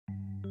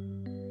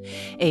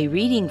A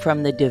reading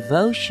from the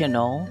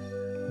devotional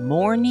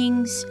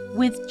Mornings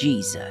with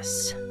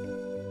Jesus.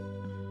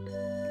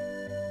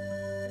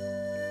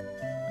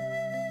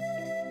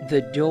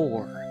 The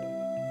Door,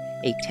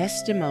 a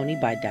testimony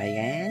by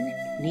Diane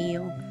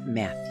Neal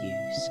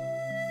Matthews.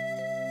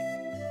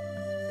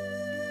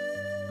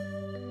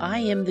 I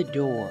am the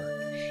door.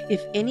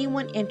 If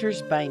anyone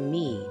enters by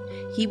me,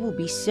 he will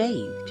be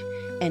saved,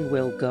 and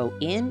will go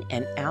in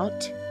and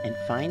out and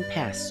find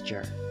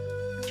pasture.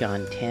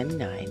 John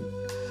 10:9.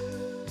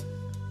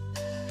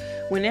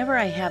 Whenever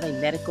I have a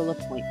medical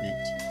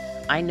appointment,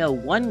 I know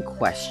one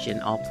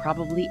question I'll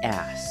probably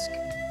ask.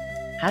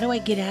 How do I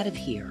get out of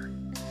here?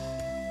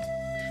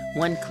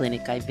 One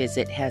clinic I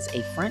visit has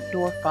a front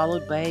door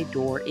followed by a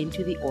door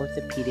into the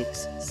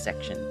orthopedics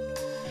section.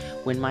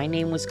 When my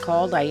name was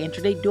called, I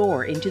entered a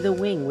door into the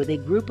wing with a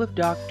group of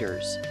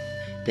doctors,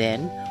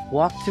 then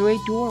walked through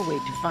a doorway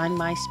to find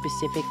my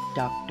specific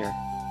doctor,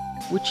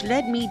 which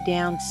led me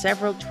down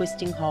several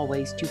twisting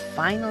hallways to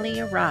finally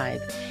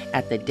arrive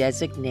at the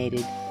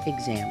designated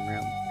exam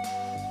room.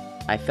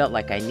 I felt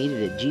like I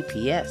needed a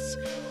GPS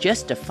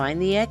just to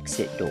find the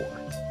exit door.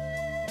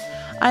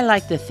 I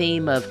like the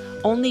theme of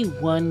only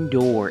one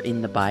door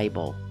in the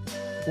Bible,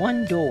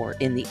 one door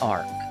in the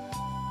ark,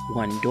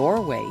 one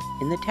doorway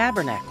in the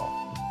tabernacle,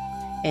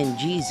 and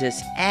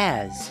Jesus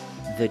as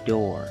the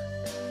door.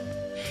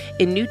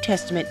 In New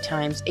Testament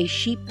times, a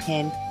sheep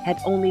pen had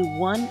only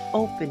one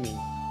opening.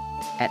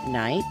 At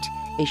night,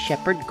 a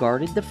shepherd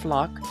guarded the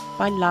flock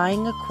by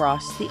lying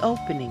across the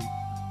opening.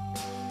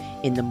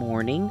 In the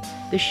morning,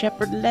 the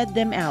shepherd led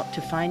them out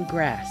to find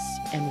grass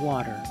and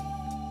water,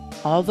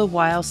 all the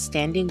while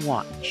standing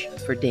watch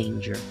for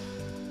danger.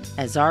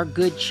 As our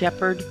good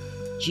shepherd,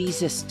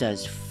 Jesus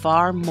does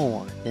far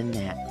more than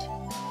that.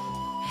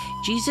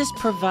 Jesus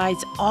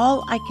provides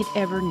all I could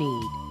ever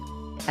need,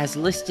 as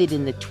listed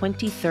in the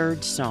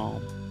 23rd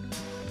Psalm: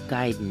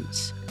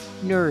 guidance,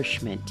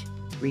 nourishment,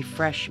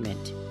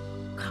 refreshment,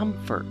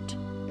 comfort,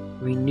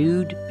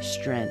 renewed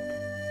strength,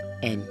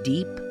 and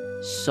deep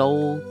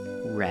soul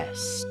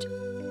rest.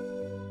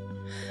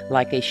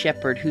 Like a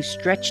shepherd who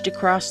stretched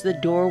across the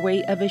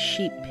doorway of a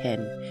sheep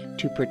pen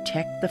to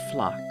protect the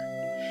flock,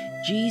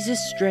 Jesus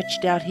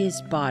stretched out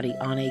his body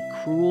on a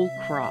cruel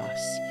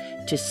cross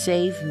to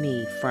save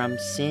me from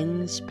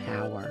sin's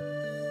power.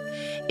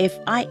 If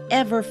I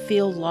ever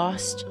feel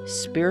lost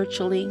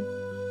spiritually,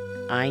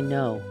 I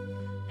know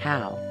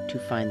how to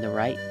find the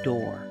right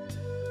door.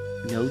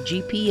 No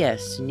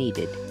GPS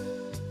needed.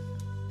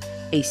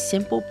 A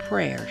simple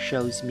prayer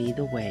shows me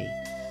the way.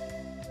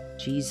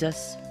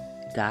 Jesus,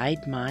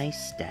 guide my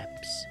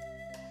steps.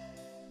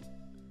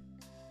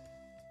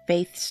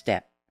 Faith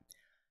step.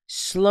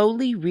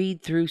 Slowly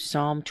read through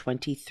Psalm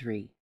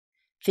 23,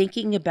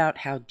 thinking about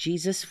how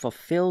Jesus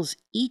fulfills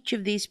each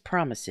of these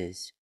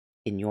promises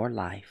in your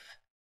life.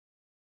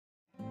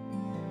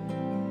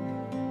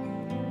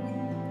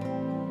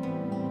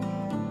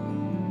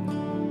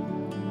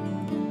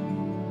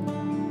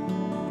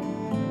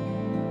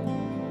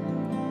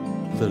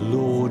 The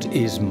Lord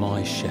is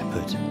my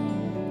shepherd.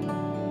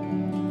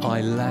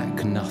 I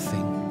lack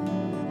nothing.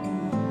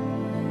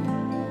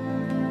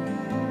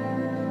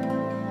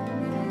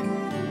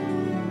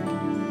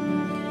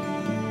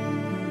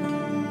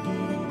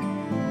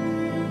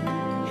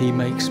 He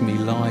makes me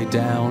lie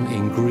down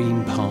in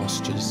green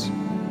pastures.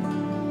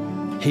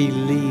 He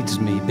leads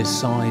me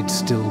beside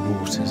still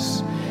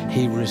waters.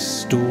 He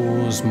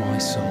restores my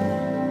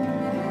soul.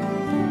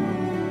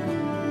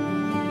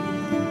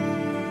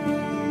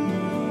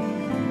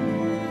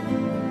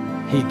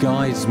 He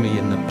guides me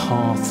in the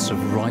paths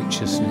of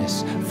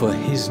righteousness for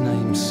his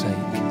name's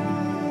sake.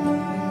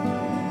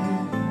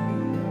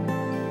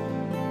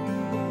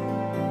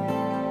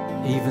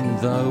 Even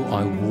though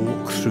I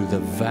walk through the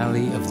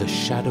valley of the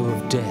shadow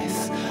of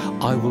death,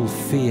 I will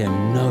fear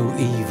no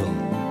evil,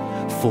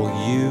 for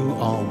you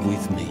are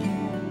with me.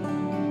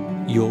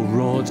 Your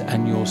rod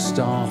and your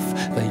staff,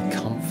 they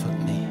comfort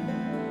me.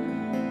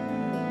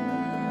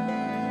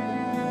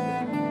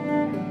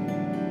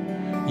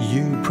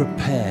 You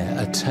prepare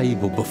a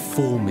table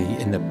before me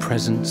in the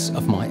presence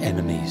of my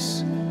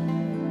enemies.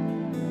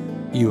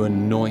 You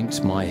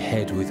anoint my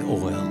head with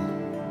oil.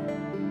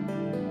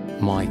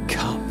 My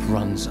cup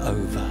runs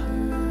over.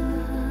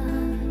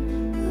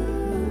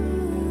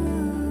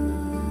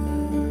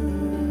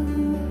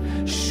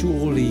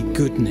 Surely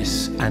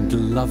goodness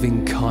and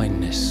loving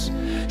kindness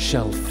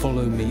shall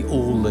follow me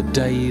all the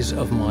days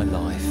of my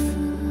life,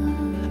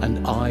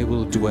 and I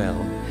will dwell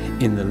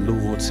in the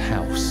Lord's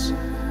house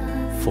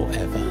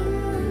forever.